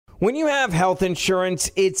When you have health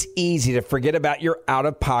insurance, it's easy to forget about your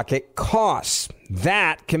out-of-pocket costs.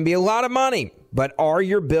 That can be a lot of money, but are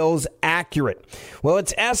your bills accurate? Well,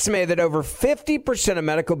 it's estimated that over 50% of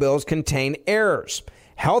medical bills contain errors.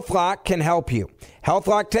 HealthLock can help you.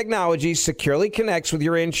 HealthLock technology securely connects with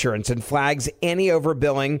your insurance and flags any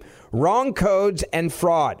overbilling, wrong codes, and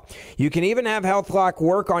fraud. You can even have HealthLock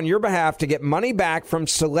work on your behalf to get money back from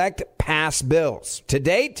select past bills. To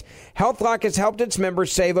date, HealthLock has helped its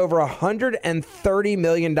members save over $130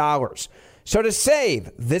 million. So to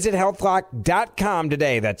save, visit healthlock.com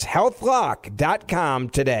today. That's healthlock.com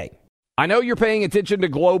today. I know you're paying attention to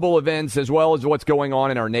global events as well as what's going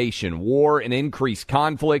on in our nation. War and increased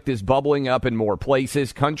conflict is bubbling up in more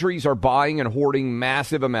places. Countries are buying and hoarding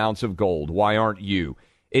massive amounts of gold. Why aren't you?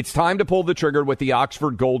 It's time to pull the trigger with the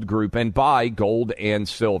Oxford Gold Group and buy gold and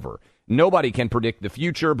silver. Nobody can predict the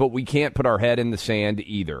future, but we can't put our head in the sand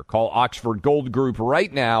either. Call Oxford Gold Group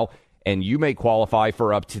right now, and you may qualify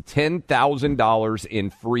for up to $10,000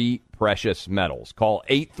 in free precious metals. Call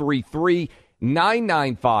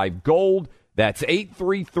 833-995-GOLD. That's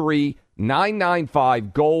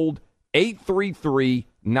 833-995-GOLD,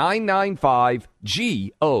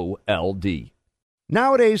 833-995-GOLD.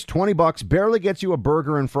 Nowadays, $20 barely gets you a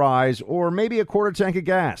burger and fries or maybe a quarter tank of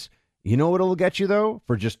gas. You know what it'll get you, though?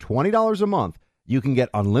 For just $20 a month, you can get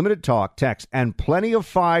unlimited talk, text, and plenty of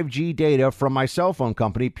 5G data from my cell phone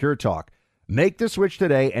company, Pure Talk. Make the switch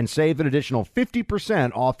today and save an additional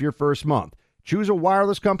 50% off your first month. Choose a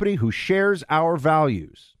wireless company who shares our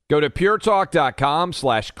values. Go to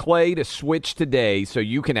puretalk.com/clay to switch today so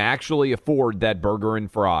you can actually afford that burger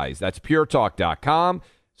and fries. That's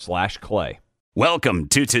puretalk.com/clay. Welcome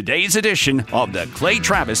to today's edition of the Clay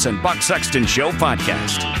Travis and Buck Sexton Show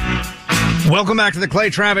podcast. Welcome back to the Clay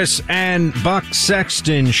Travis and Buck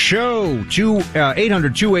Sexton Show.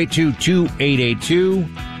 800-282-2882.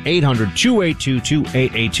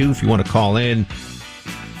 800-282-2882 if you want to call in.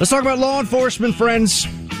 Let's talk about law enforcement, friends.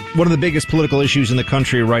 One of the biggest political issues in the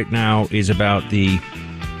country right now is about the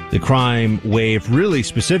crime wave, really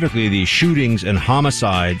specifically the shootings and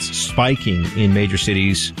homicides spiking in major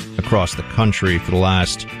cities across the country for the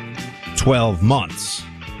last 12 months.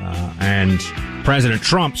 And President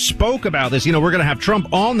Trump spoke about this. You know, we're going to have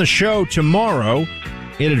Trump on the show tomorrow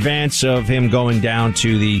in advance of him going down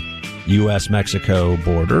to the U.S.-Mexico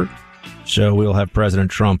border. So we'll have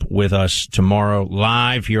President Trump with us tomorrow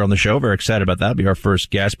live here on the show. Very excited about that. That'll be our first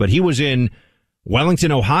guest. But he was in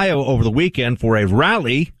Wellington, Ohio over the weekend for a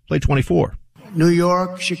rally, played 24. New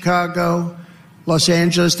York, Chicago, Los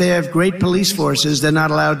Angeles, they have great police forces. They're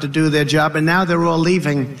not allowed to do their job, and now they're all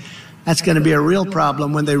leaving. That's going to be a real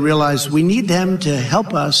problem when they realize we need them to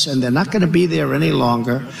help us, and they're not going to be there any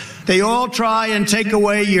longer. They all try and take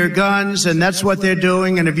away your guns, and that's what they're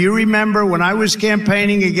doing. And if you remember, when I was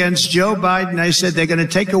campaigning against Joe Biden, I said they're going to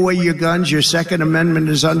take away your guns. Your Second Amendment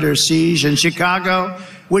is under siege. In Chicago,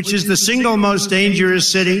 which is the single most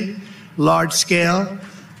dangerous city, large scale,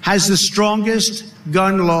 has the strongest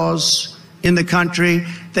gun laws in the country.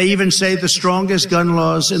 They even say the strongest gun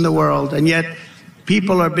laws in the world. And yet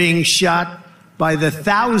people are being shot by the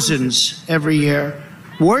thousands every year.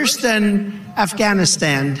 Worse than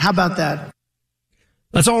Afghanistan. How about that?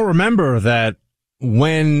 Let's all remember that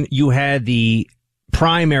when you had the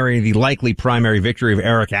likely primary victory of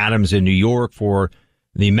Eric Adams in New York for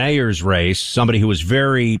the mayor's race, somebody who was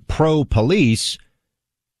very pro-police,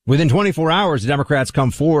 within 24 hours, the Democrats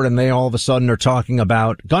come forward and they all of a sudden are talking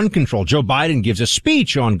about gun control. Joe Biden gives a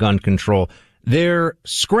speech on gun control. They're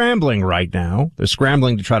scrambling right now. They're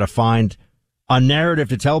scrambling to try to find a narrative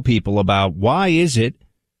to tell people about why is it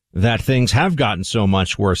that things have gotten so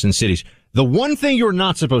much worse in cities. The one thing you're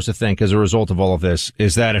not supposed to think as a result of all of this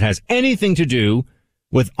is that it has anything to do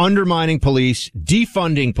with undermining police,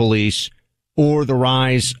 defunding police, or the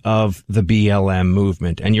rise of the BLM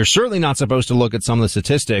movement. And you're certainly not supposed to look at some of the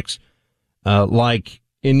statistics, like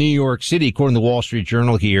in New York City, according to the Wall Street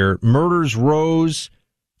Journal here, murders rose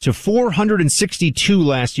to 462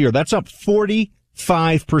 last year. That's up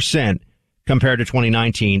 45% compared to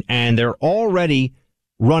 2019. And they're already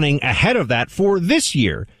running ahead of that for this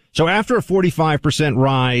year. So after a 45%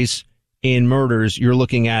 rise in murders, you're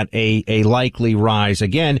looking at a likely rise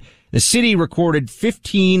again. The city recorded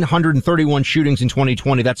 1,531 shootings in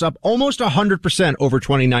 2020. That's up almost 100% over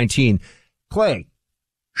 2019. Clay,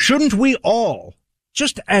 shouldn't we all,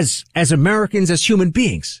 just as Americans, as human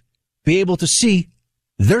beings, be able to see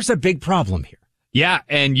there's a big problem here? Yeah,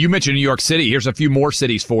 and you mentioned New York City. Here's a few more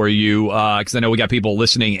cities for you, because I know we got people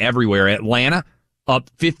listening everywhere. Atlanta,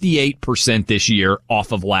 up 58% this year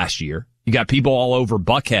off of last year. You got people all over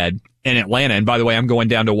Buckhead and Atlanta. And by the way, I'm going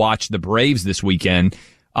down to watch the Braves this weekend.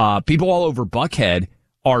 People all over Buckhead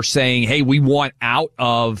are saying, hey, we want out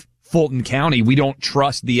of Fulton County. We don't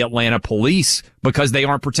trust the Atlanta police because they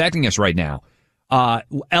aren't protecting us right now.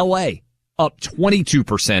 L.A. up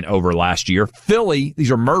 22% over last year. Philly,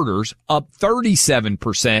 these are murders, up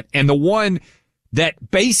 37%. And the one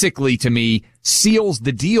that basically, to me, seals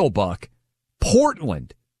the deal, Buck,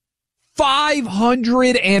 Portland,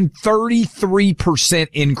 533%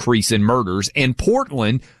 increase in murders. And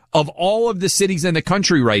Portland, of all of the cities in the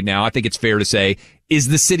country right now, I think it's fair to say, is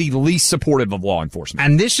the city least supportive of law enforcement.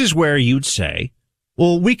 And this is where you'd say,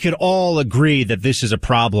 well, we could all agree that this is a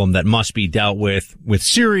problem that must be dealt with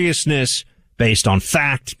seriousness, based on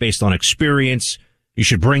fact, based on experience. You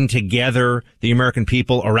should bring together the American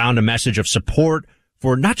people around a message of support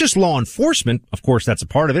for not just law enforcement, of course that's a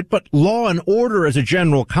part of it, but law and order as a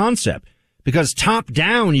general concept. Because top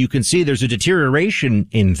down, you can see there's a deterioration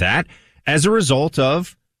in that as a result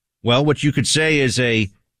of, well, what you could say is a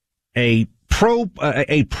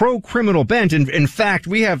pro-criminal bent. In fact,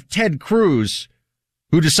 we have Ted Cruz,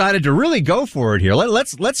 who decided to really go for it here.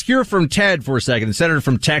 Let's hear from Ted for a second, the senator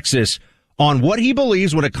from Texas, on what he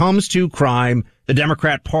believes when it comes to crime, the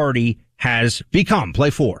Democrat Party has become. Play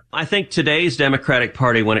 4. I think today's Democratic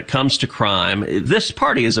Party, when it comes to crime, this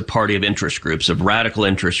party is a party of interest groups, of radical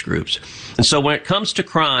interest groups. And so when it comes to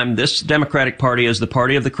crime, this Democratic Party is the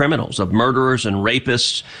party of the criminals, of murderers and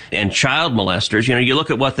rapists and child molesters. You know, you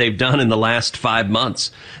look at what they've done in the last 5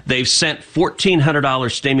 months. They've sent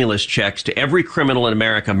 $1,400 stimulus checks to every criminal in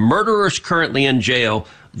America. Murderers currently in jail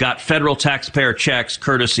got federal taxpayer checks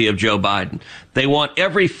courtesy of Joe Biden. They want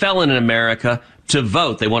every felon in America to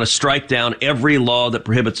vote. They want to strike down every law that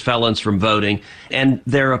prohibits felons from voting. And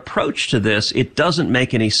their approach to this, it doesn't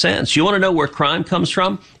make any sense. You want to know where crime comes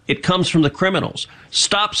from? It comes from the criminals.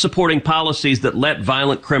 Stop supporting policies that let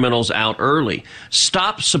violent criminals out early.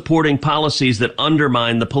 Stop supporting policies that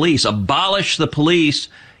undermine the police. Abolish the police.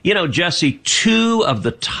 You know, Jesse, 2 of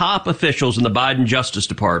the top officials in the Biden Justice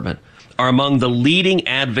Department are among the leading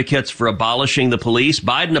advocates for abolishing the police.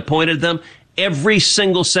 Biden appointed them. Every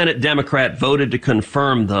single Senate Democrat voted to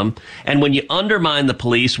confirm them. And when you undermine the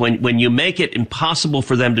police, when you make it impossible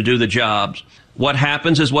for them to do the jobs, what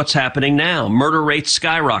happens is what's happening now. Murder rates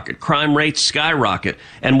skyrocket. Crime rates skyrocket.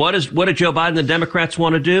 And what did Joe Biden and the Democrats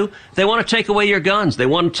want to do? They want to take away your guns. They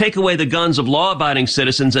want to take away the guns of law-abiding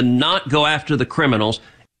citizens and not go after the criminals.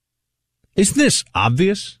 Isn't this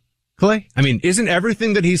obvious, Clay? I mean, isn't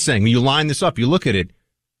everything that he's saying, when you line this up, you look at it,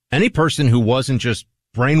 any person who wasn't just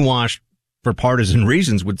brainwashed for partisan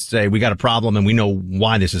reasons would say we got a problem and we know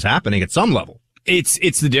why this is happening at some level.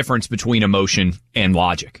 It's the difference between emotion and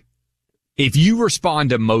logic. If you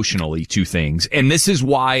respond emotionally to things, and this is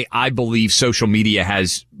why I believe social media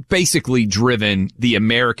has basically driven the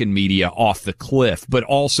American media off the cliff, but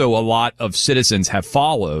also a lot of citizens have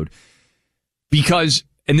followed because,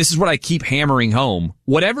 and this is what I keep hammering home,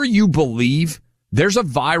 whatever you believe, there's a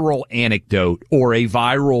viral anecdote or a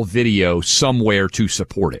viral video somewhere to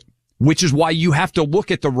support it. Which is why you have to look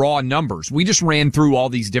at the raw numbers. We just ran through all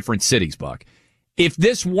these different cities, Buck. If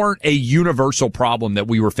this weren't a universal problem that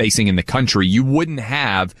we were facing in the country, you wouldn't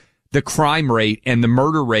have the crime rate and the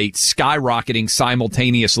murder rate skyrocketing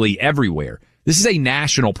simultaneously everywhere. This is a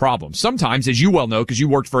national problem. Sometimes, as you well know, because you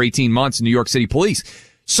worked for 18 months in New York City Police,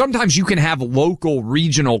 sometimes you can have local,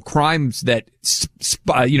 regional crimes that,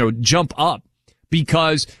 jump up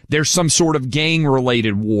because there's some sort of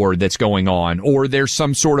gang-related war that's going on, or there's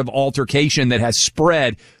some sort of altercation that has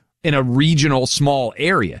spread in a regional small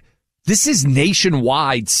area. This is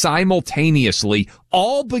nationwide, simultaneously,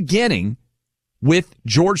 all beginning with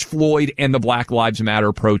George Floyd and the Black Lives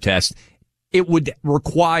Matter protest. It would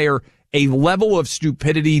require a level of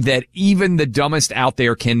stupidity that even the dumbest out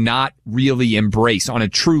there cannot really embrace on a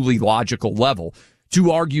truly logical level to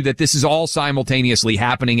argue that this is all simultaneously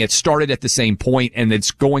happening. It started at the same point and it's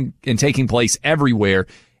going and taking place everywhere,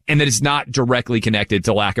 and that it's not directly connected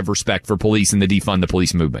to lack of respect for police and the defund the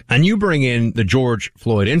police movement. And you bring in the George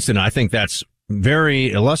Floyd incident. I think that's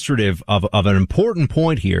very illustrative of an important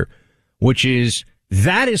point here, which is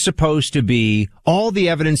that is supposed to be all the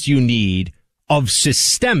evidence you need of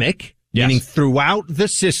systemic, meaning throughout the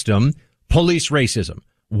system, police racism.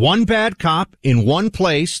 One bad cop in one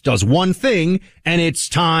place does one thing, and it's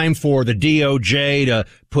time for the DOJ to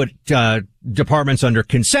put departments under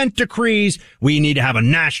consent decrees. We need to have a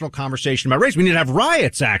national conversation about race. We need to have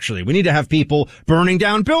riots, actually. We need to have people burning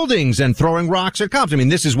down buildings and throwing rocks at cops. I mean,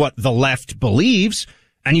 this is what the left believes,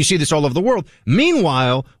 and you see this all over the world.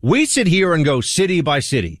 Meanwhile, we sit here and go city by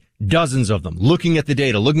city, dozens of them, looking at the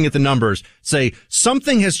data, looking at the numbers, say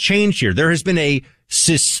something has changed here. There has been a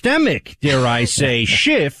systemic, dare I say,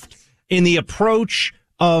 shift in the approach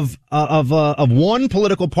of one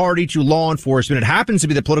political party to law enforcement. It happens to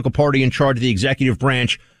be the political party in charge of the executive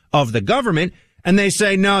branch of the government. And they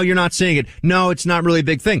say, no, you're not seeing it. No, it's not really a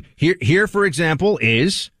big thing. Here, for example,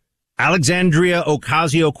 is Alexandria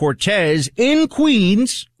Ocasio-Cortez in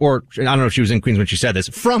Queens, or I don't know if she was in Queens when she said this,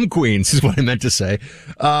 from Queens is what I meant to say.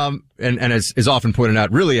 And as is often pointed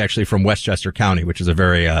out, really actually from Westchester County, which is a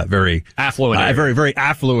very affluent, very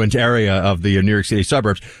affluent area of the New York City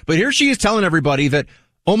suburbs. But here she is telling everybody that,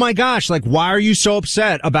 oh my gosh, like, why are you so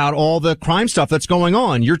upset about all the crime stuff that's going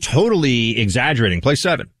on? You're totally exaggerating. Play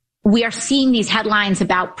 7. We are seeing these headlines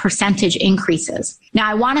about percentage increases. Now,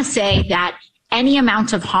 I want to say that any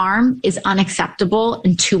amount of harm is unacceptable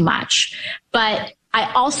and too much. But I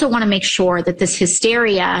also want to make sure that this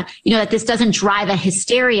hysteria, that this doesn't drive a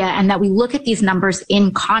hysteria, and that we look at these numbers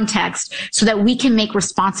in context so that we can make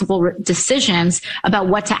responsible decisions about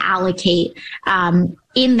what to allocate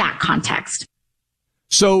in that context.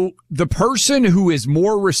 So the person who is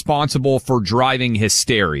more responsible for driving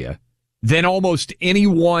hysteria than almost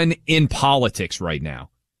anyone in politics right now,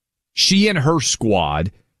 she and her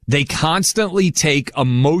squad, they constantly take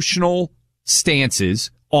emotional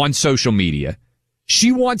stances on social media.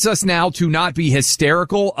 She wants us now to not be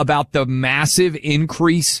hysterical about the massive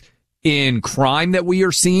increase in crime that we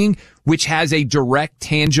are seeing, which has a direct,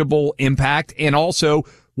 tangible impact, and also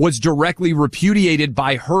was directly repudiated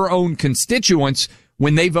by her own constituents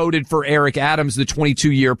when they voted for Eric Adams, the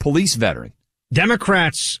 22-year police veteran.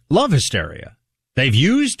 Democrats love hysteria. They've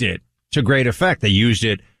used it to great effect. They used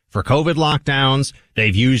it for COVID lockdowns.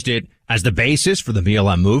 They've used it as the basis for the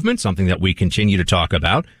BLM movement, something that we continue to talk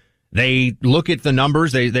about. They look at the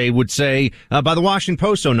numbers. They would say, by the Washington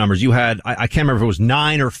Post numbers, you had, I can't remember if it was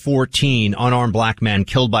 9 or 14 unarmed black men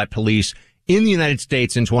killed by police in the United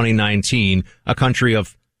States in 2019, a country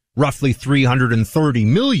of roughly 330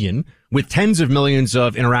 million, with tens of millions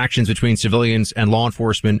of interactions between civilians and law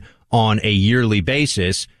enforcement on a yearly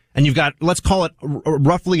basis. And you've got, let's call it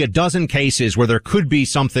roughly a dozen cases where there could be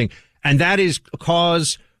something. And that is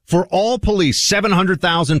cause for all police,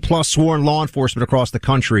 700,000 plus sworn law enforcement across the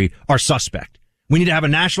country are suspect. We need to have a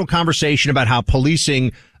national conversation about how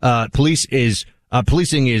policing is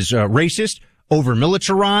racist, over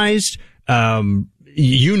militarized,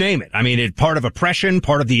 you name it. I mean, it's part of oppression,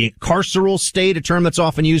 part of the carceral state, a term that's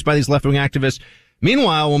often used by these left-wing activists.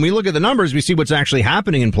 Meanwhile, when we look at the numbers, we see what's actually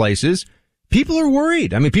happening in places. People are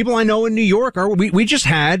worried. I mean, people I know in New York we just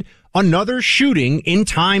had another shooting in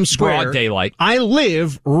Times Square. Broad daylight. I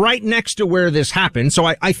live right next to where this happened, so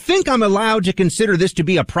I think I'm allowed to consider this to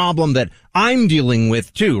be a problem that I'm dealing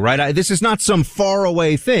with too, right? This is not some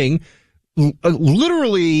faraway thing.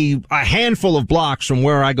 Literally a handful of blocks from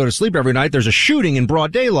where I go to sleep every night, there's a shooting in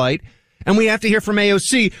broad daylight, and we have to hear from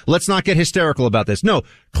AOC, let's not get hysterical about this. No,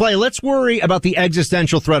 Clay, let's worry about the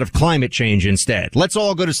existential threat of climate change instead. Let's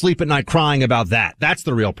all go to sleep at night crying about that. That's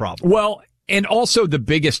the real problem. Well, and also the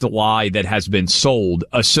biggest lie that has been sold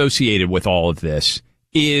associated with all of this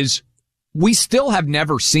is we still have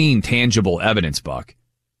never seen tangible evidence, Buck,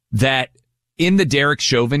 that in the Derek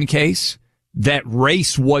Chauvin case, that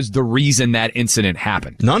race was the reason that incident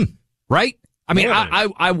happened. None. Right? I mean,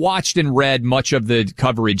 I watched and read much of the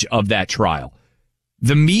coverage of that trial.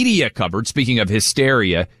 The media covered, speaking of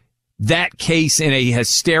hysteria, that case in a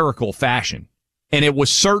hysterical fashion. And it was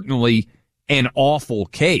certainly an awful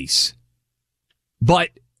case.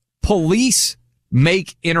 But police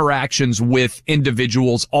make interactions with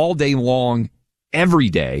individuals all day long, every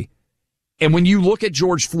day. And when you look at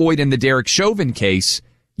George Floyd in the Derek Chauvin case,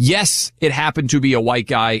 yes, it happened to be a white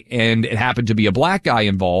guy and it happened to be a black guy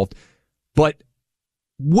involved, but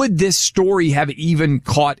would this story have even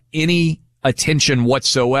caught any attention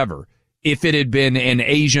whatsoever if it had been an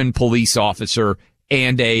Asian police officer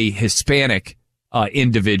and a Hispanic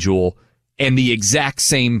individual and the exact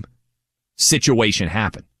same situation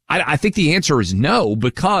happened? I think the answer is no,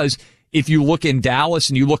 because if you look in Dallas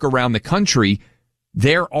and you look around the country,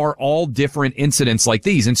 there are all different incidents like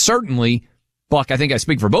these. And certainly, Buck, I think I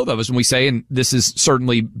speak for both of us when we say, and this has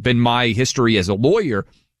certainly been my history as a lawyer,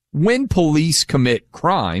 when police commit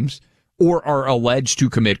crimes or are alleged to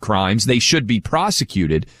commit crimes, they should be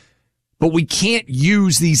prosecuted. But we can't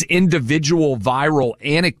use these individual viral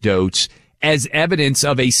anecdotes as evidence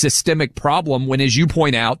of a systemic problem when, as you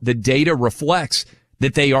point out, the data reflects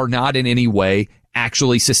that they are not in any way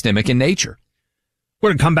actually systemic in nature. We're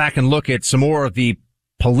going to come back and look at some more of the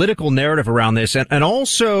political narrative around this, and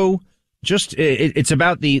also just it's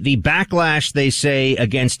about the backlash, they say,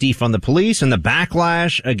 against defund the police and the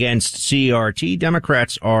backlash against CRT.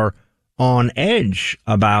 Democrats are on edge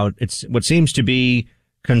about what seems to be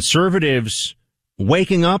conservatives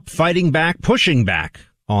waking up, fighting back, pushing back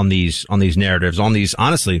on these narratives, on these,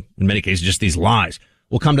 honestly, in many cases, just these lies.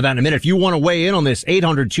 We'll come to that in a minute. If you want to weigh in on this,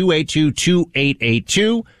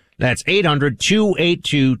 800-282-2882. That's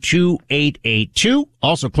 800-282-2882.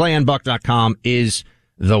 Also, clayandbuck.com is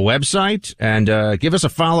the website. And give us a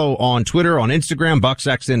follow on Twitter, on Instagram, Buck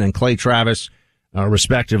Sexton and Clay Travis,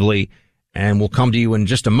 respectively. And we'll come to you in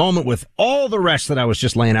just a moment with all the rest that I was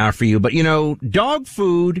just laying out for you. But, dog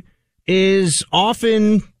food is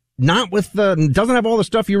often not doesn't have all the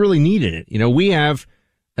stuff you really need in it. We have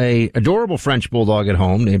a adorable French bulldog at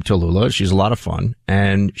home named Tallulah. She's a lot of fun,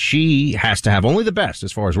 and she has to have only the best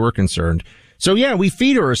as far as we're concerned. So yeah, we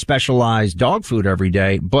feed her a specialized dog food every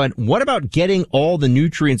day, but what about getting all the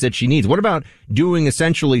nutrients that she needs? What about doing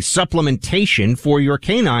essentially supplementation for your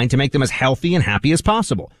canine to make them as healthy and happy as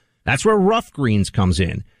possible? That's where Rough Greens comes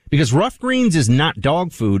in. Because Rough Greens is not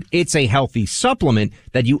dog food. It's a healthy supplement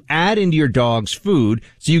that you add into your dog's food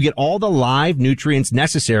so you get all the live nutrients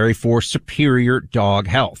necessary for superior dog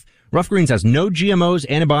health. Rough Greens has no GMOs,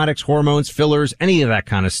 antibiotics, hormones, fillers, any of that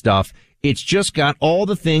kind of stuff. It's just got all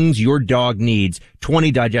the things your dog needs.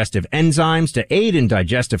 20 digestive enzymes to aid in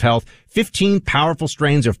digestive health, 15 powerful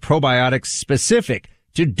strains of probiotics specific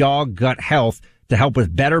to dog gut health to help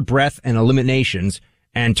with better breath and eliminations,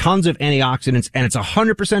 and tons of antioxidants, and it's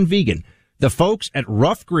 100% vegan. The folks at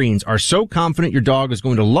Rough Greens are so confident your dog is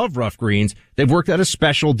going to love Rough Greens, they've worked out a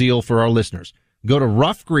special deal for our listeners. Go to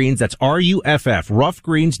Rough Greens, that's RUFF,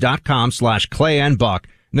 roughgreens.com/Clay and Buck,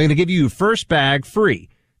 and they're going to give you your first bag free.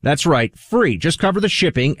 That's right, free. Just cover the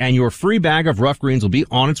shipping, and your free bag of Rough Greens will be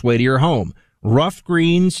on its way to your home.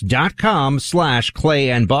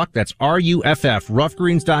 roughgreens.com/Clay and Buck. That's RUFF,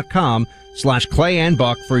 roughgreens.com/Clay and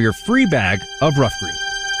Buck for your free bag of Rough Greens.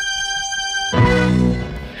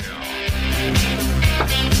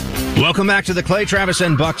 Welcome back to the Clay Travis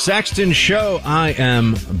and Buck Sexton Show. I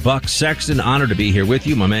am Buck Sexton, honored to be here with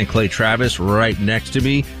you. My man Clay Travis right next to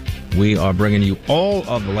me. We are bringing you all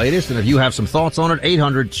of the latest, and if you have some thoughts on it,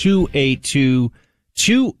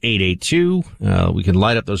 800-282-2882. We can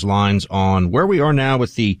light up those lines on where we are now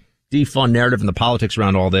with the defund narrative and the politics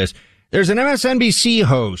around all this. There's an MSNBC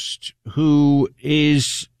host who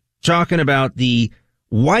is talking about the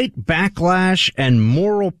white backlash and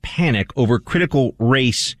moral panic over critical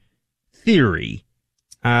race theory.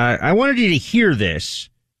 I wanted you to hear this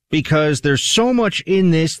because there's so much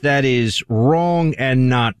in this that is wrong and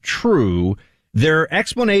not true. Their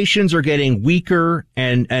explanations are getting weaker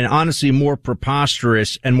and honestly more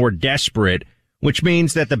preposterous and more desperate, which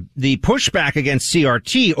means that the pushback against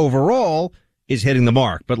CRT overall is hitting the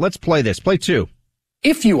mark. But let's play this. Play 2.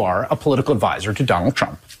 If you are a political advisor to Donald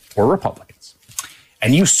Trump or Republicans,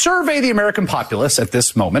 and you survey the American populace at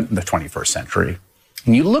this moment in the 21st century,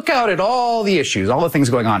 and you look out at all the issues, all the things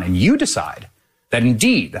going on, and you decide that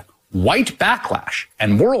indeed white backlash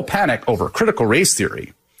and moral panic over critical race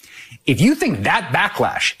theory, if you think that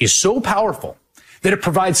backlash is so powerful that it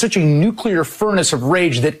provides such a nuclear furnace of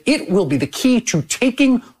rage that it will be the key to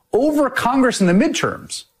taking over Congress in the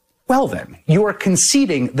midterms, well then, you are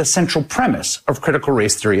conceding the central premise of critical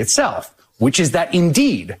race theory itself, which is that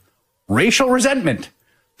indeed racial resentment,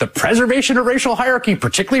 the preservation of racial hierarchy,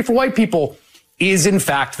 particularly for white people, is in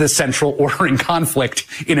fact the central ordering conflict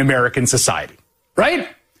in American society, right?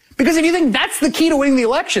 Because if you think that's the key to winning the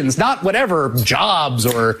elections, not whatever jobs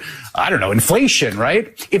or, I don't know, inflation,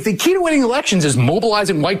 right? If the key to winning elections is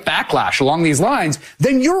mobilizing white backlash along these lines,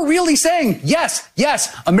 then you're really saying, yes,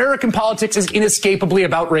 American politics is inescapably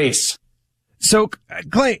about race. So,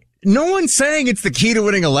 Clay, no one's saying it's the key to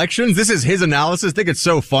winning elections. This is his analysis. I think it's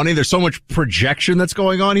so funny. There's so much projection that's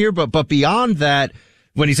going on here. But beyond that,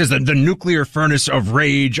 when he says the nuclear furnace of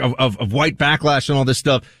rage, of white backlash and all this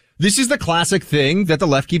stuff, this is the classic thing that the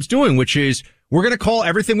left keeps doing, which is we're going to call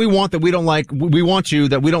everything we want that we don't like,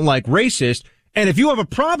 that we don't like racist. And if you have a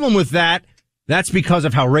problem with that, that's because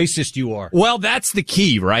of how racist you are. Well, that's the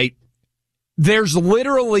key, right? There's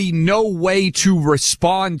literally no way to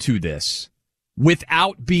respond to this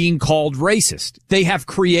without being called racist. They have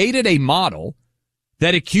created a model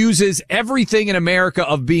that accuses everything in America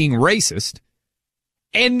of being racist.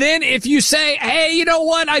 And then if you say, hey, you know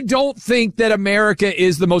what? I don't think that America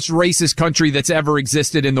is the most racist country that's ever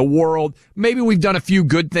existed in the world. Maybe we've done a few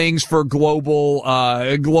good things for global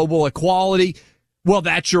equality. Well,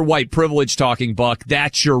 that's your white privilege talking, Buck.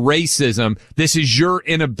 That's your racism. This is your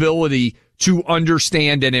inability to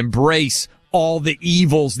understand and embrace all the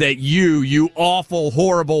evils that you awful,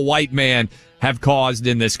 horrible white man have caused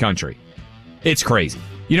in this country. It's crazy.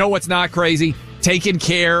 You know what's not crazy? Taking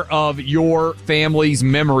care of your family's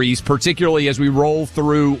memories, particularly as we roll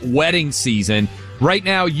through wedding season, Right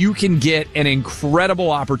now, you can get an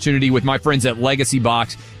incredible opportunity with my friends at Legacy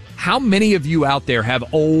Box. How many of you out there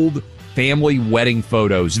have old family wedding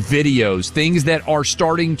photos, videos, things that are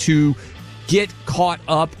starting to get caught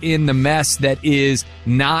up in the mess that is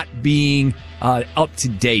not being up to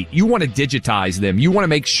date? You want to digitize them. You want to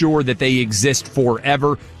make sure that they exist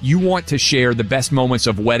forever. You want to share the best moments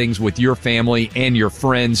of weddings with your family and your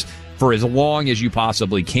friends for as long as you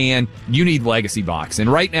possibly can. You need Legacy Box.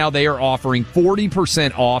 And right now they are offering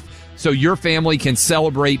 40% off so your family can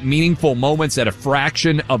celebrate meaningful moments at a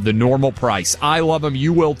fraction of the normal price. I love them.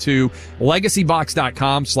 You will too.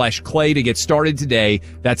 LegacyBox.com/Clay to get started today.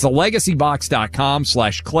 That's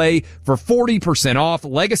LegacyBox.com/Clay for 40% off.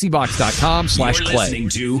 LegacyBox.com/Clay. You're listening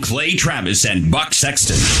to Clay Travis and Buck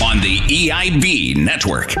Sexton on the EIB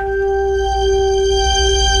Network.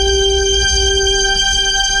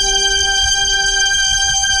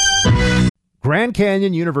 Grand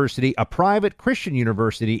Canyon University, a private Christian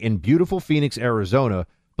university in beautiful Phoenix, Arizona,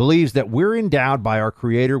 believes that we're endowed by our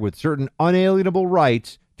Creator with certain unalienable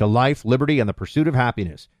rights to life, liberty, and the pursuit of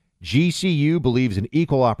happiness. GCU believes in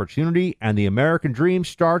equal opportunity, and the American dream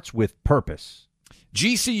starts with purpose.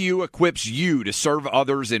 GCU equips you to serve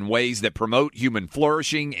others in ways that promote human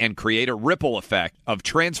flourishing and create a ripple effect of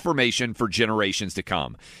transformation for generations to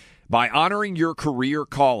come. By honoring your career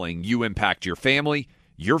calling, you impact your family,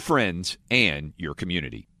 your friends, and your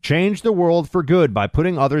community. Change the world for good by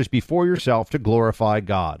putting others before yourself to glorify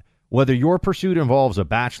God. Whether your pursuit involves a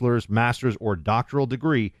bachelor's, master's, or doctoral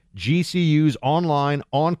degree, GCU's online,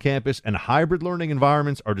 on-campus, and hybrid learning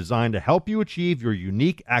environments are designed to help you achieve your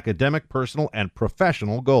unique academic, personal, and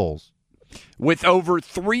professional goals. With over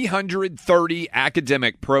 330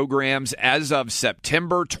 academic programs as of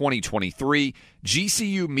September 2023,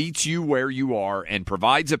 GCU meets you where you are and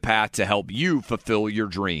provides a path to help you fulfill your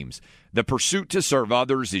dreams. The pursuit to serve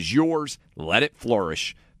others is yours. Let it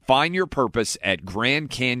flourish. Find your purpose at Grand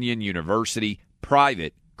Canyon University,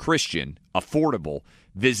 private, Christian, affordable.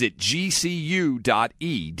 Visit gcu.edu.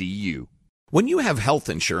 When you have health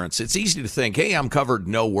insurance, it's easy to think, hey, I'm covered,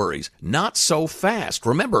 no worries. Not so fast.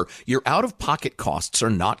 Remember, your out-of-pocket costs are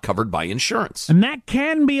not covered by insurance. And that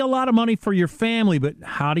can be a lot of money for your family, but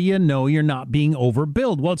how do you know you're not being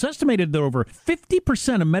overbilled? Well, it's estimated that over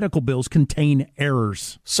 50% of medical bills contain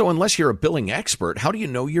errors. So unless you're a billing expert, how do you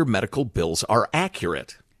know your medical bills are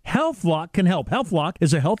accurate? HealthLock can help. HealthLock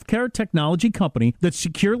is a healthcare technology company that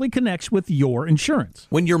securely connects with your insurance.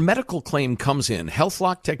 When your medical claim comes in,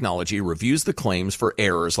 HealthLock technology reviews the claims for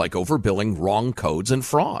errors like overbilling, wrong codes, and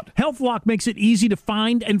fraud. HealthLock makes it easy to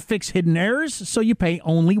find and fix hidden errors so you pay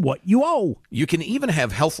only what you owe. You can even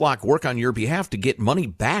have HealthLock work on your behalf to get money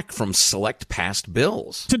back from select past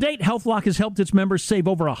bills. To date, HealthLock has helped its members save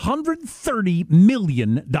over $130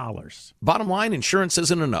 million. Bottom line, insurance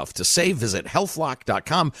isn't enough. To save, visit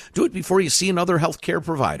healthlock.com. Do it before you see another healthcare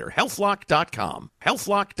provider. Healthlock.com.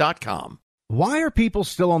 Healthlock.com. Why are people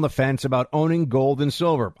still on the fence about owning gold and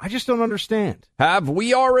silver? I just don't understand. Have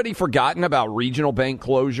we already forgotten about regional bank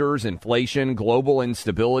closures, inflation, global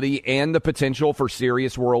instability, and the potential for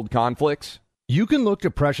serious world conflicts? You can look to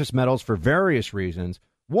precious metals for various reasons.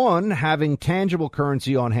 1, having tangible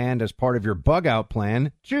currency on hand as part of your bug-out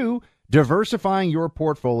plan. 2, diversifying your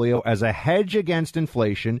portfolio as a hedge against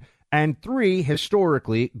inflation. And 3,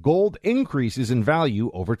 historically, gold increases in value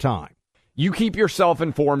over time. You keep yourself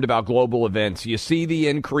informed about global events. You see the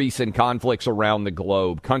increase in conflicts around the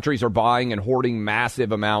globe. Countries are buying and hoarding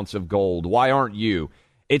massive amounts of gold. Why aren't you?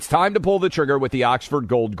 It's time to pull the trigger with the Oxford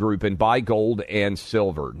Gold Group and buy gold and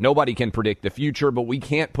silver. Nobody can predict the future, but we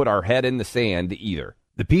can't put our head in the sand either.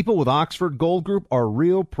 The people with Oxford Gold Group are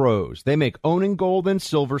real pros. They make owning gold and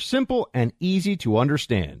silver simple and easy to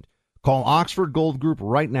understand. Call Oxford Gold Group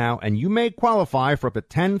right now, and you may qualify for up to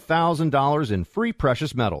 $10,000 in free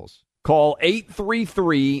precious metals. Call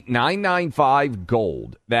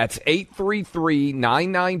 833-995-GOLD. That's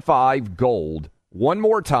 833-995-GOLD. One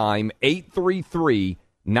more time,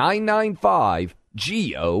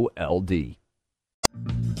 833-995-GOLD.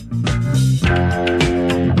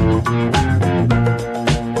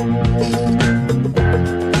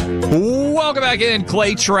 Welcome back in,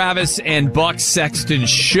 Clay Travis and Buck Sexton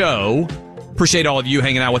Show. Appreciate all of you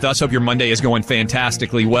hanging out with us. Hope your Monday is going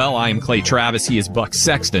fantastically well. I am Clay Travis. He is Buck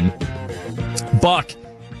Sexton. Buck,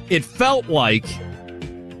 it felt like,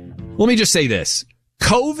 let me just say this.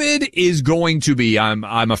 COVID is going to be,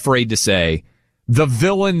 I'm afraid to say, the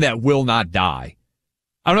villain that will not die.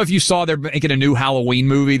 I don't know if you saw they're making a new Halloween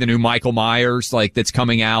movie, the new Michael Myers, that's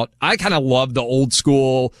coming out. I kind of love the old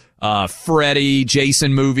school Freddy,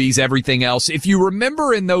 Jason movies, everything else. If you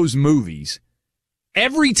remember in those movies,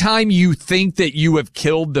 every time you think that you have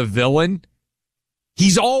killed the villain,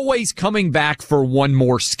 he's always coming back for one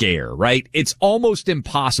more scare, right? It's almost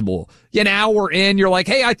impossible. An hour in, you're like,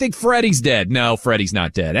 hey, I think Freddy's dead. No, Freddy's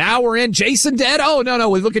not dead. An hour in, Jason dead? Oh, no,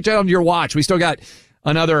 we look at you on your watch. We still got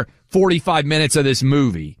another 45 minutes of this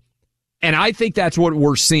movie. And I think that's what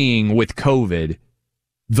we're seeing with COVID.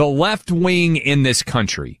 The left wing in this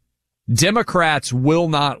country, Democrats will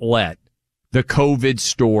not let the COVID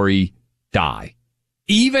story die.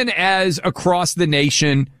 Even as across the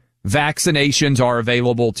nation, vaccinations are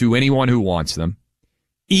available to anyone who wants them.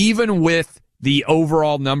 Even with the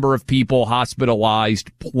overall number of people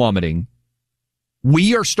hospitalized plummeting,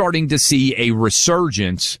 we are starting to see a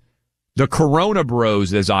resurgence. The Corona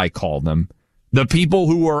Bros, as I call them, the people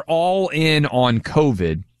who are all in on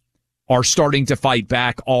COVID, are starting to fight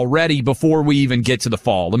back already before we even get to the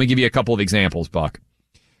fall. Let me give you a couple of examples, Buck.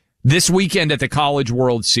 This weekend at the College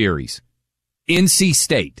World Series, NC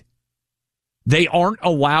State, they aren't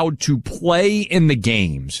allowed to play in the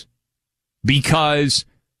games because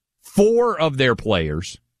 4 of their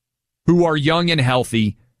players who are young and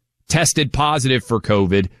healthy tested positive for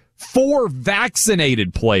COVID. 4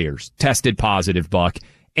 vaccinated players tested positive, Buck,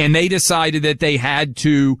 and they decided that they had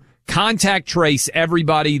to contact trace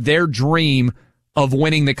everybody. Their dream of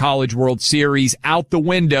winning the College World Series out the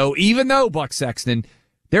window, even though, Buck Sexton,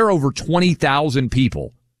 there are over 20,000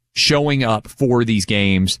 people showing up for these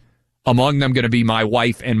games. Among them going to be my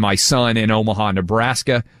wife and my son in Omaha,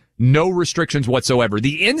 Nebraska. No restrictions whatsoever.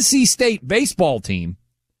 The NC State baseball team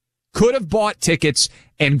could have bought tickets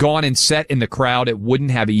and gone and sat in the crowd. It wouldn't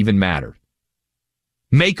have even mattered.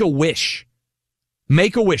 Make-A-Wish.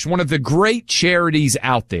 Make-A-Wish, one of the great charities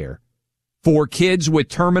out there for kids with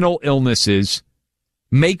terminal illnesses.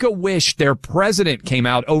 Make-A-Wish, their president came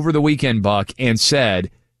out over the weekend, Buck, and said,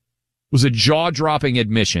 it was a jaw-dropping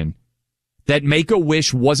admission, that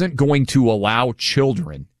Make-A-Wish wasn't going to allow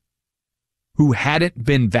children who hadn't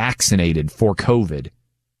been vaccinated for COVID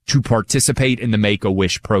to participate in the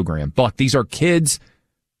Make-A-Wish program. Buck, these are kids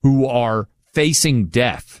who are facing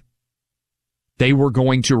death. They were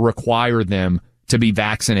going to require them to be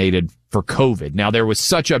vaccinated for COVID. Now, there was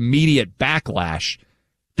such immediate backlash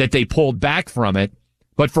that they pulled back from it.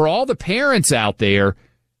 But for all the parents out there,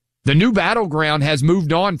 the new battleground has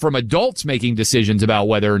moved on from adults making decisions about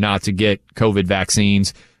whether or not to get COVID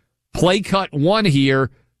vaccines. Play cut 1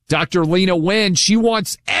 here. Dr. Lena Wynn, she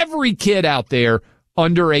wants every kid out there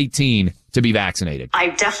under 18 to be vaccinated.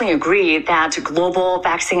 I definitely agree that global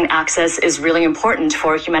vaccine access is really important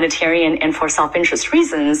for humanitarian and for self-interest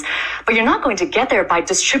reasons, but you're not going to get there by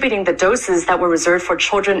distributing the doses that were reserved for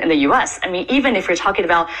children in the U.S. I mean, even if you're talking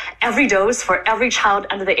about every dose for every child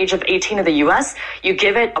under the age of 18 in the U.S., you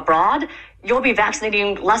give it abroad, you'll be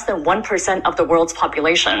vaccinating less than 1% of the world's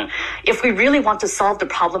population. If we really want to solve the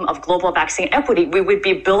problem of global vaccine equity, we would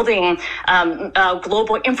be building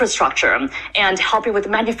global infrastructure and helping with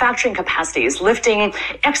manufacturing capacities, lifting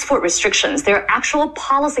export restrictions. There are actual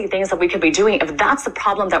policy things that we could be doing if that's the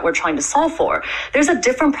problem that we're trying to solve for. There's a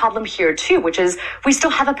different problem here too, which is we still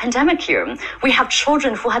have a pandemic here. We have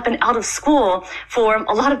children who have been out of school for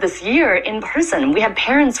a lot of this year in person. We have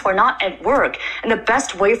parents who are not at work. And the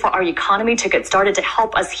best way for our economy to get started to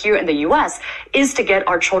help us here in the U.S. is to get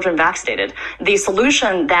our children vaccinated. The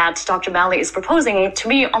solution that Dr. Malley is proposing to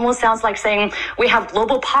me almost sounds like saying we have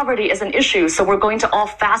global poverty as an issue, so we're going to all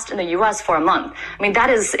fast in the U.S. for a month. I mean,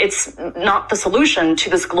 it's not the solution to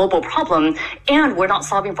this global problem, and we're not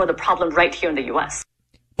solving for the problem right here in the U.S.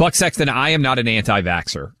 Buck Sexton, I am not an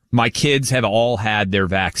anti-vaxxer. My kids have all had their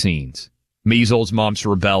vaccines. Measles, mumps,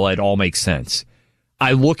 rubella, it all makes sense.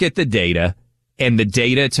 I look at the data, and the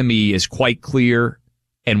data to me is quite clear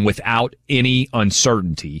and without any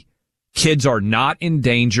uncertainty. Kids are not in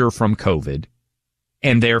danger from COVID,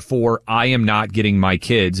 and therefore I am not getting my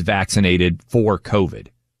kids vaccinated for COVID.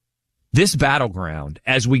 This battleground,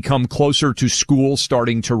 as we come closer to school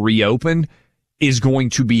starting to reopen, is going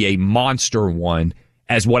to be a monster one,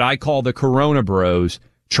 as what I call the Corona Bros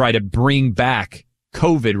try to bring back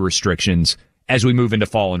COVID restrictions as we move into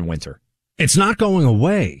fall and winter. It's not going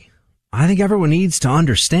away. I think everyone needs to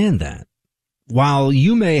understand that. While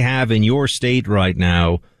you may have in your state right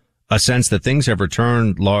now a sense that things have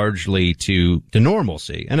returned largely to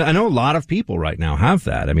normalcy, and I know a lot of people right now have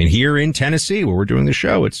that. I mean, here in Tennessee, where we're doing the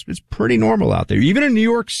show, it's pretty normal out there. Even in New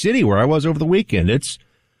York City, where I was over the weekend, it's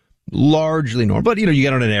largely normal. But, you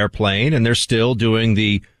get on an airplane and they're still doing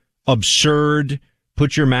the absurd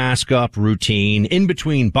put your mask up routine in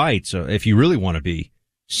between bites if you really want to be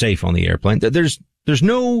safe on the airplane. There's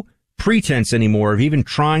no pretense anymore of even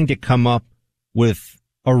trying to come up with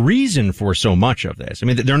a reason for so much of this. I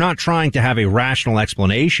mean, they're not trying to have a rational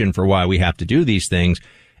explanation for why we have to do these things.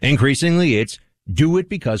 Increasingly, it's do it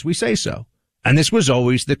because we say so. And this was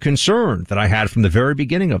always the concern that I had from the very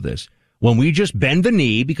beginning of this. When we just bend the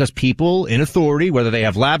knee because people in authority, whether they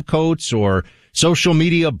have lab coats or social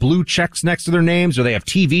media blue checks next to their names, or they have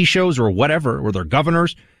TV shows or whatever, or they're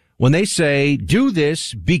governors, when they say, do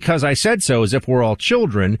this because I said so, as if we're all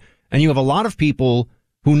children, and you have a lot of people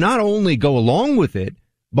who not only go along with it,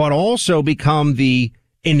 but also become the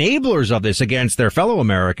enablers of this against their fellow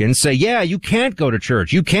Americans, say, yeah, you can't go to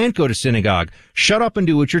church, you can't go to synagogue, shut up and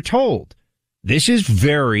do what you're told. This is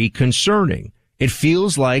very concerning. It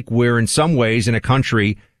feels like we're in some ways in a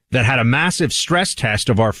country that had a massive stress test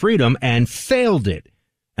of our freedom and failed it.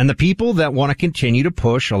 And the people that want to continue to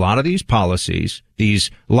push a lot of these policies,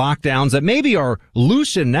 these lockdowns that maybe are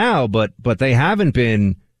loosened now, but they haven't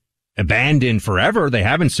been abandoned forever. They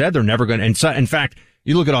haven't said they're never going to. And so, in fact,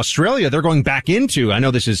 you look at Australia, they're going back into, I know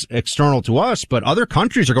this is external to us, but other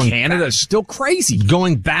countries are going. Canada's still crazy.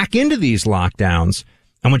 Going back into these lockdowns.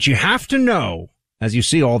 And what you have to know, as you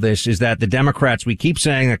see all this, is that the Democrats, we keep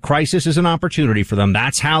saying that crisis is an opportunity for them.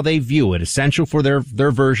 That's how they view it, essential for their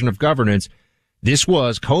version of governance.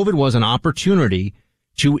 COVID was an opportunity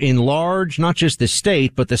to enlarge not just the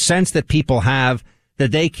state, but the sense that people have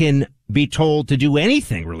that they can be told to do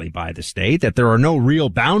anything really by the state, that there are no real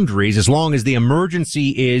boundaries as long as the emergency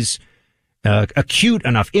is acute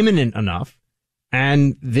enough, imminent enough.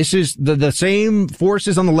 And this is the same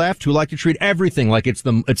forces on the left who like to treat everything like it's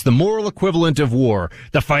the moral equivalent of war,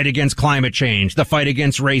 the fight against climate change, the fight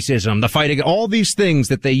against racism, the fight against all these things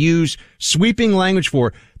that they use sweeping language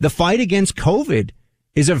for. The fight against COVID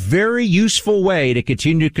is a very useful way to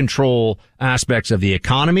continue to control aspects of the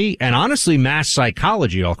economy and honestly mass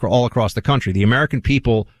psychology all across the country. The American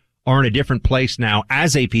people are in a different place now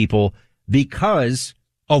as a people because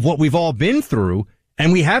of what we've all been through.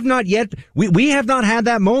 And we have not yet, we have not had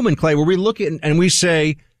that moment, Clay, where we look at and we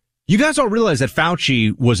say, you guys all realize that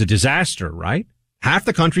Fauci was a disaster, right? Half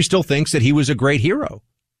the country still thinks that he was a great hero.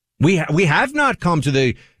 We have not come to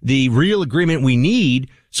the real agreement we need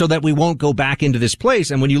so that we won't go back into this place.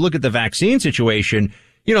 And when you look at the vaccine situation,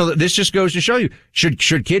 you know, this just goes to show you, should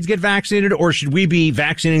kids get vaccinated or should we be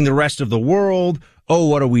vaccinating the rest of the world? Oh,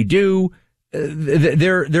 what do we do?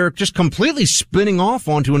 They're just completely spinning off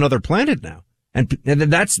onto another planet now. And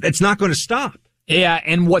it's not going to stop. Yeah,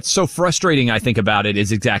 and what's so frustrating, I think, about it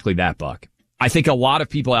is exactly that, Buck. I think a lot of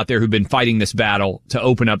people out there who've been fighting this battle to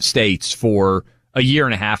open up states for a year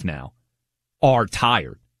and a half now are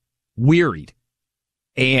tired, wearied.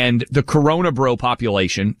 And the Corona Bro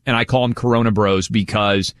population, and I call them Corona Bros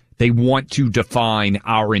because they want to define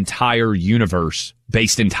our entire universe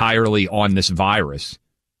based entirely on this virus,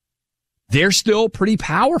 they're still pretty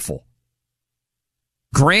powerful.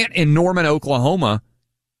 Grant in Norman, Oklahoma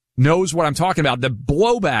knows what I'm talking about. The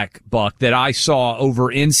blowback, Buck, that I saw over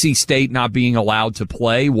NC State not being allowed to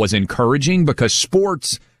play was encouraging because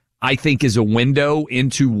sports, I think, is a window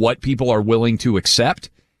into what people are willing to accept.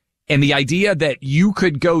 And the idea that you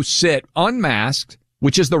could go sit unmasked,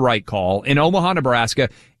 which is the right call, in Omaha, Nebraska,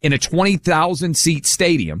 in a 20,000 seat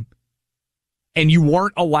stadium, and you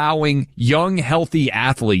weren't allowing young, healthy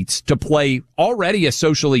athletes to play already a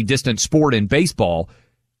socially distant sport in baseball,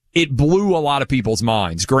 it blew a lot of people's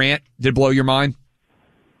minds. Grant, did it blow your mind?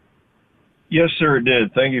 Yes, sir, it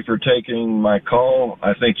did. Thank you for taking my call.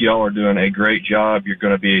 I think y'all are doing a great job. You're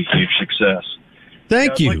going to be a huge success.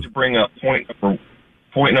 Thank you. I'd like to bring up point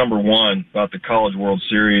number one about the College World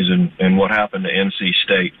Series and what happened to NC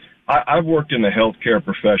State. I've worked in the healthcare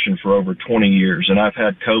profession for over 20 years, and I've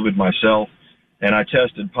had COVID myself, and I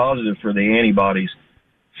tested positive for the antibodies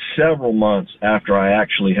several months after I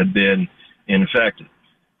actually had been infected.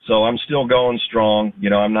 So I'm still going strong. You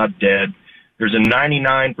know, I'm not dead. There's a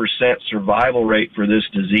 99% survival rate for this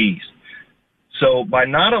disease. So by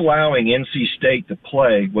not allowing NC State to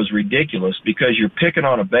play was ridiculous because you're picking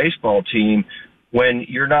on a baseball team when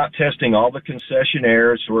you're not testing all the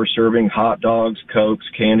concessionaires who are serving hot dogs, Cokes,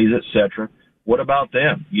 candies, etc. What about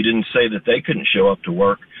them? You didn't say that they couldn't show up to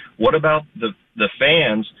work. What about the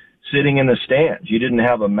fans sitting in the stands? You didn't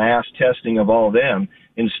have a mass testing of all them.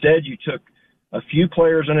 Instead, you took a few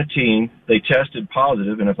players on a team, they tested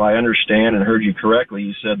positive, and if I understand and heard you correctly,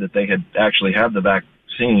 you said that they had actually had the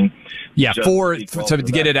vaccine. Yeah, to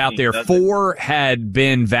get it out there, 4 had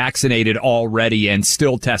been vaccinated already and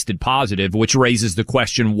still tested positive, which raises the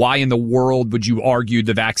question, why in the world would you argue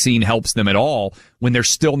the vaccine helps them at all when they're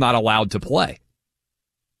still not allowed to play?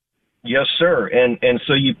 Yes, sir. And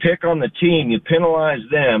so you pick on the team, you penalize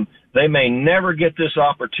them. They may never get this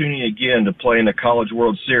opportunity again to play in the College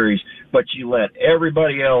World Series, but you let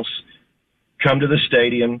everybody else come to the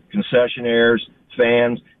stadium, concessionaires,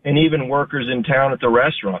 fans, and even workers in town at the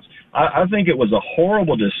restaurants. I think it was a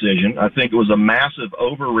horrible decision. I think it was a massive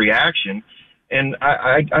overreaction. And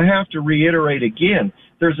I have to reiterate again,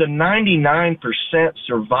 there's a 99%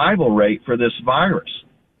 survival rate for this virus.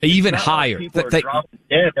 Even higher. People are dropping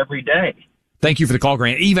dead every day. Thank you for the call,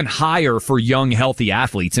 Grant. Even higher for young, healthy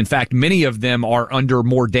athletes. In fact, many of them are under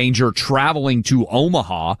more danger traveling to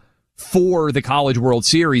Omaha for the College World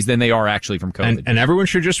Series than they are actually from COVID. And everyone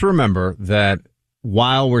should just remember that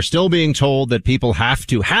while we're still being told that people have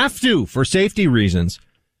to, for safety reasons,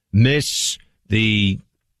 miss the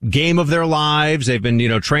game of their lives, they've been,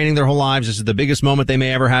 training their whole lives, this is the biggest moment they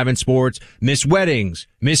may ever have in sports, miss weddings,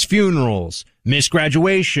 miss funerals, miss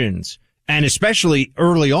graduations, and especially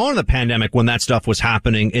early on in the pandemic when that stuff was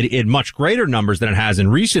happening in much greater numbers than it has in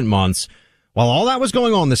recent months. While all that was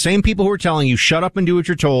going on, the same people who were telling you shut up and do what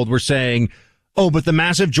you're told were saying, oh, but the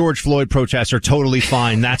massive George Floyd protests are totally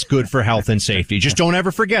fine. That's good for health and safety. Just don't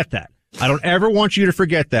ever forget that. I don't ever want you to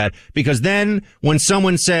forget that, because then when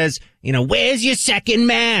someone says, where's your second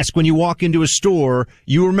mask when you walk into a store,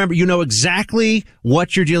 you remember, you know exactly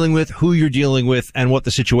what you're dealing with, who you're dealing with, and what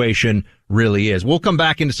the situation really is. We'll come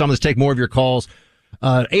back into some of this, take more of your calls.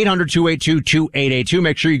 800-282-2882.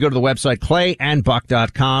 Make sure you go to the website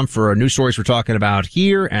clayandbuck.com for news stories we're talking about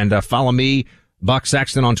here, and follow me, Buck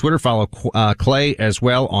Sexton, on Twitter. Follow Clay as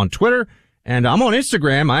well on Twitter. And I'm on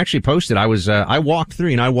Instagram. I actually posted. I walked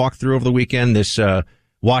through over the weekend this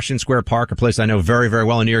Washington Square Park, a place I know very, very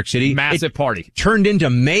well in New York City. Massive party. Turned into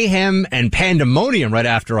mayhem and pandemonium right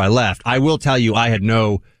after I left. I will tell you, I had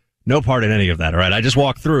no part in any of that. All right. I just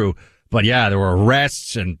walked through. But yeah, there were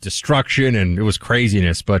arrests and destruction, and it was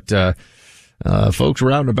craziness. But folks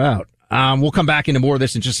were out and about. We'll come back into more of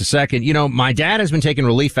this in just a second. My dad has been taking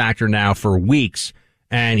Relief Factor now for weeks,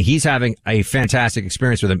 and he's having a fantastic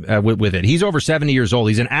experience with it. He's over 70 years old.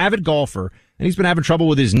 He's an avid golfer, and he's been having trouble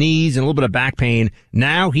with his knees and a little bit of back pain.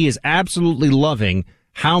 Now he is absolutely loving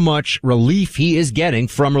how much relief he is getting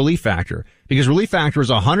from Relief Factor, because Relief Factor is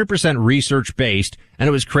 100% research-based, and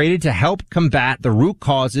it was created to help combat the root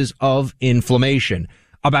causes of inflammation.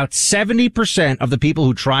 About 70% of the people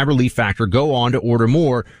who try Relief Factor go on to order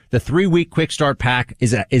more. The 3-week quick start pack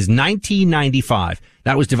is $19.95.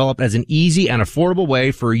 That was developed as an easy and affordable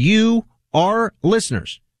way for you, our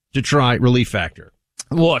listeners, to try Relief Factor.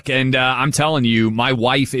 Look, and I'm telling you, my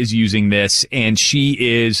wife is using this, and she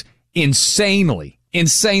is insanely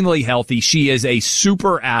healthy. She is a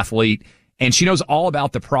super athlete, and she knows all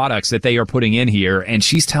about the products that they are putting in here, and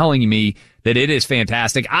she's telling me that it is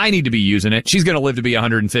fantastic. I need to be using it. She's going to live to be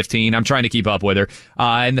 115. I'm trying to keep up with her.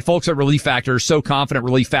 And the folks at Relief Factor are so confident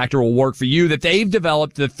Relief Factor will work for you that they've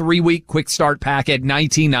developed the 3-week quick start pack at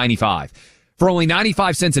 $19.95. For only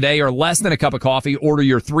 95 cents a day or less than a cup of coffee, order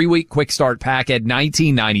your 3-week quick start pack at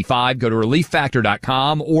 $19.95. Go to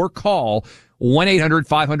relieffactor.com or call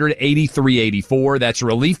 1-800-500-8384. That's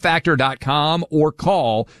relieffactor.com or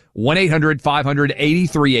call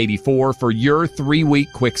 1-800-500-8384 for your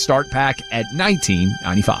 3-week quick start pack at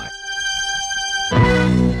 $19.95.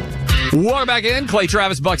 Welcome back in. Clay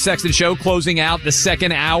Travis, Buck Sexton Show, closing out the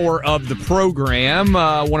second hour of the program.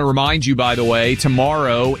 I want to remind you, by the way,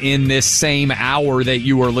 tomorrow in this same hour that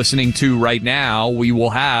you are listening to right now, we will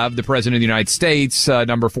have the President of the United States,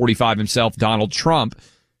 number 45 himself, Donald Trump.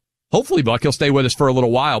 Hopefully, Buck, he'll stay with us for a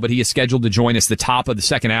little while, but he is scheduled to join us the top of the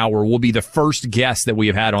second hour. Will be the first guest that we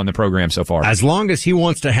have had on the program so far. As long as he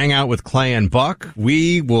wants to hang out with Clay and Buck,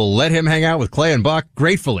 we will let him hang out with Clay and Buck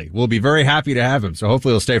gratefully. We'll be very happy to have him, so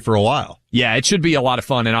hopefully he'll stay for a while. Yeah, it should be a lot of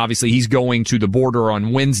fun, and obviously he's going to the border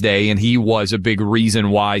on Wednesday, and he was a big reason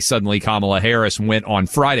why suddenly Kamala Harris went on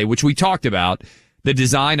Friday, which we talked about. The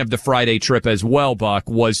design of the Friday trip as well, Buck,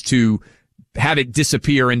 was to have it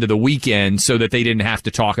disappear into the weekend so that they didn't have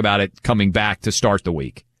to talk about it coming back to start the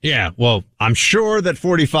week. Yeah, well, I'm sure that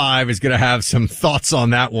 45 is going to have some thoughts on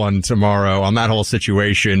that one tomorrow, on that whole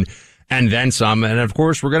situation, and then some. And of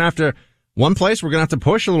course, one place we're going to have to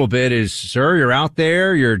push a little bit is, sir, you're out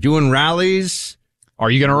there, you're doing rallies.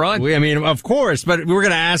 Are you going to run? I mean, of course, but we're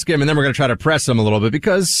going to ask him, and then we're going to try to press him a little bit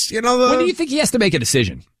because, when do you think he has to make a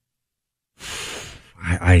decision?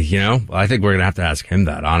 I think we're going to have to ask him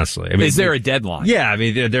that, honestly. I mean, is there a deadline? Yeah, I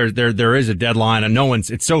mean, there is a deadline, and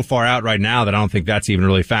it's so far out right now that I don't think that's even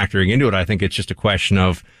really factoring into it. I think it's just a question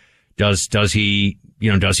of, does he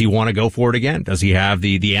want to go for it again? Does he have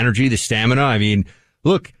the energy, the stamina? I mean,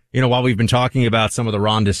 look, while we've been talking about some of the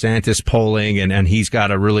Ron DeSantis polling and he's got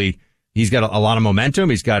a lot of momentum.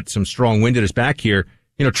 He's got some strong wind at his back here.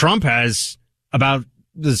 Trump has about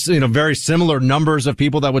this, very similar numbers of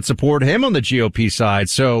people that would support him on the GOP side.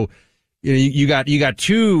 So, you got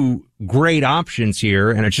two great options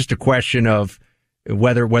here, and it's just a question of,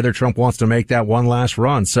 whether Trump wants to make that one last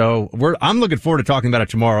run. So I'm looking forward to talking about it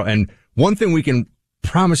tomorrow. And one thing we can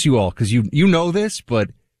promise you all, because you know this, but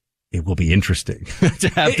it will be interesting to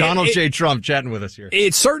have Donald J. Trump chatting with us here.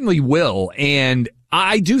 It certainly will. And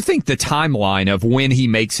I do think the timeline of when he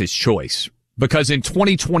makes his choice, because in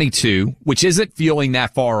 2022, which isn't feeling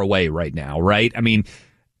that far away right now, right? I mean,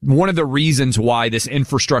 one of the reasons why this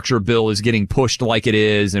infrastructure bill is getting pushed like it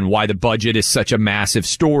is and why the budget is such a massive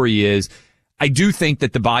story is I do think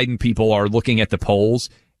that the Biden people are looking at the polls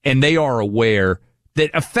and they are aware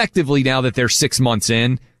that effectively now that they're 6 months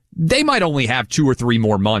in, they might only have 2 or 3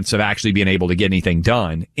 more months of actually being able to get anything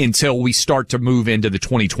done until we start to move into the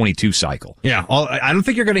 2022 cycle. Yeah, I don't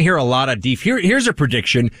think you're going to hear a lot of here's a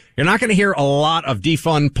prediction. You're not going to hear a lot of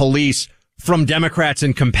defund police from Democrats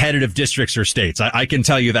in competitive districts or states. I can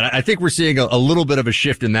tell you that. I think we're seeing a little bit of a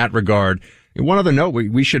shift in that regard. One other note,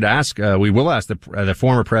 we should ask, we will ask the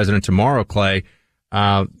former president tomorrow, Clay.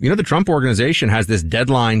 The Trump organization has this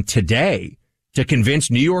deadline today to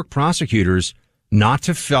convince New York prosecutors not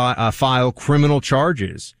to file criminal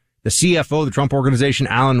charges. The CFO of the Trump organization,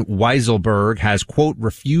 Alan Weiselberg, has, quote,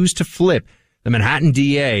 refused to flip the Manhattan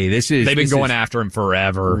DA. They've been going after him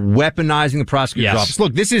forever. Weaponizing the prosecutor's office.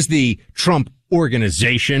 Look, this is the Trump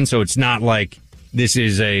organization, so it's not like this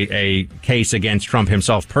is a case against Trump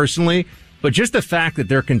himself personally. But just the fact that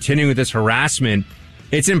they're continuing with this harassment,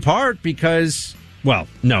 it's in part because, well,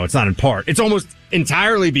 no, it's not in part. It's almost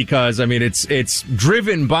entirely because, I mean, it's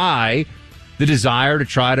driven by the desire to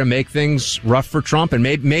try to make things rough for Trump. And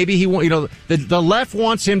maybe he won't, the left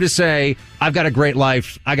wants him to say, I've got a great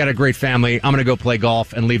life. I got a great family. I'm going to go play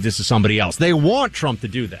golf and leave this to somebody else. They want Trump to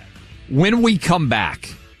do that. When we come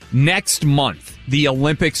back next month, the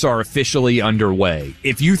Olympics are officially underway.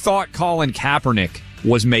 If you thought Colin Kaepernick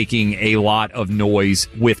was making a lot of noise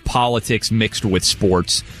with politics mixed with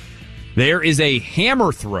sports, there is a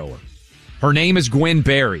hammer thrower. Her name is Gwen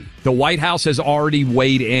Berry. The White House has already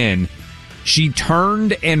weighed in. She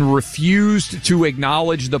turned and refused to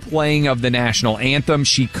acknowledge the playing of the national anthem.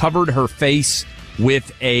 She covered her face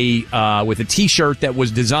with a T-shirt that was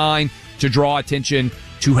designed to draw attention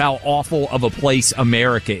to how awful of a place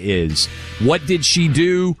America is. What did she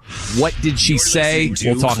do? What did she say?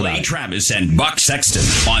 We'll talk about it. Travis and Buck Sexton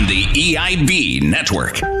on the EIB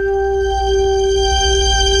Network.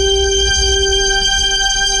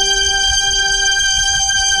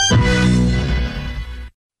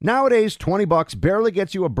 Nowadays, $20 barely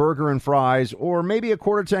gets you a burger and fries or maybe a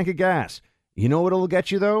quarter tank of gas. You know what it'll get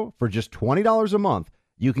you, though? For just $20 a month,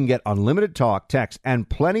 you can get unlimited talk, text, and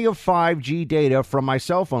plenty of 5G data from my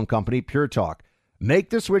cell phone company, Pure Talk. Make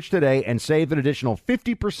the switch today and save an additional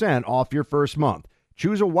 50% off your first month.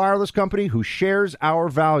 Choose a wireless company who shares our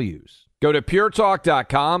values. Go to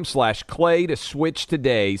puretalk.com/Clay to switch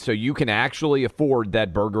today so you can actually afford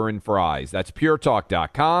that burger and fries. That's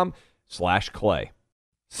puretalk.com/Clay.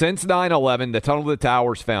 Since 9/11, the Tunnel to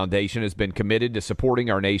Towers Foundation has been committed to supporting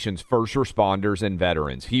our nation's first responders and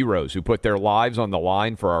veterans, heroes who put their lives on the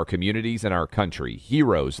line for our communities and our country,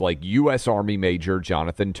 heroes like U.S. Army Major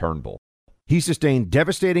Jonathan Turnbull. He sustained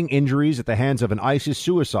devastating injuries at the hands of an ISIS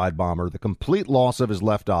suicide bomber, the complete loss of his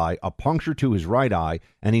left eye, a puncture to his right eye,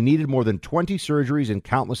 and he needed more than 20 surgeries and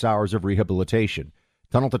countless hours of rehabilitation.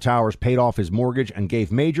 Tunnel to Towers paid off his mortgage and gave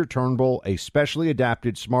Major Turnbull a specially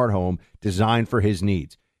adapted smart home designed for his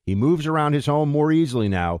needs. He moves around his home more easily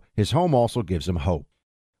now. His home also gives him hope.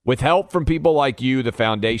 With help from people like you, the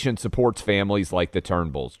foundation supports families like the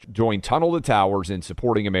Turnbulls. Join Tunnel to Towers in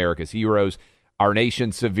supporting America's heroes, our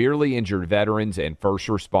nation's severely injured veterans and first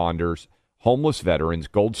responders, homeless veterans,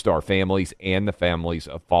 Gold Star families, and the families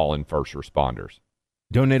of fallen first responders.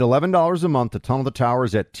 Donate $11 a month to Tunnel to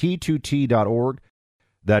Towers at T2T.org.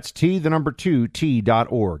 That's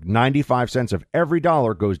T2T.org. 95 cents of every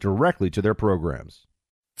dollar goes directly to their programs.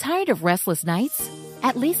 Tired of restless nights?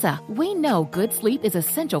 At Leesa, we know good sleep is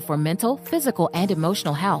essential for mental, physical, and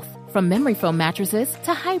emotional health. From memory foam mattresses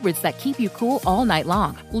to hybrids that keep you cool all night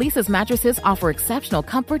long, Leesa's mattresses offer exceptional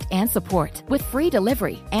comfort and support with free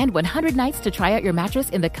delivery and 100 nights to try out your mattress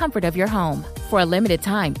in the comfort of your home. For a limited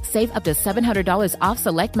time, save up to $700 off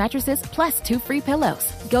select mattresses plus 2 free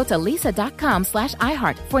pillows. Go to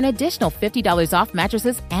Leesa.com/iHeart for an additional $50 off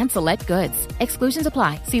mattresses and select goods. Exclusions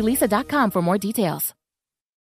apply. See Leesa.com for more details.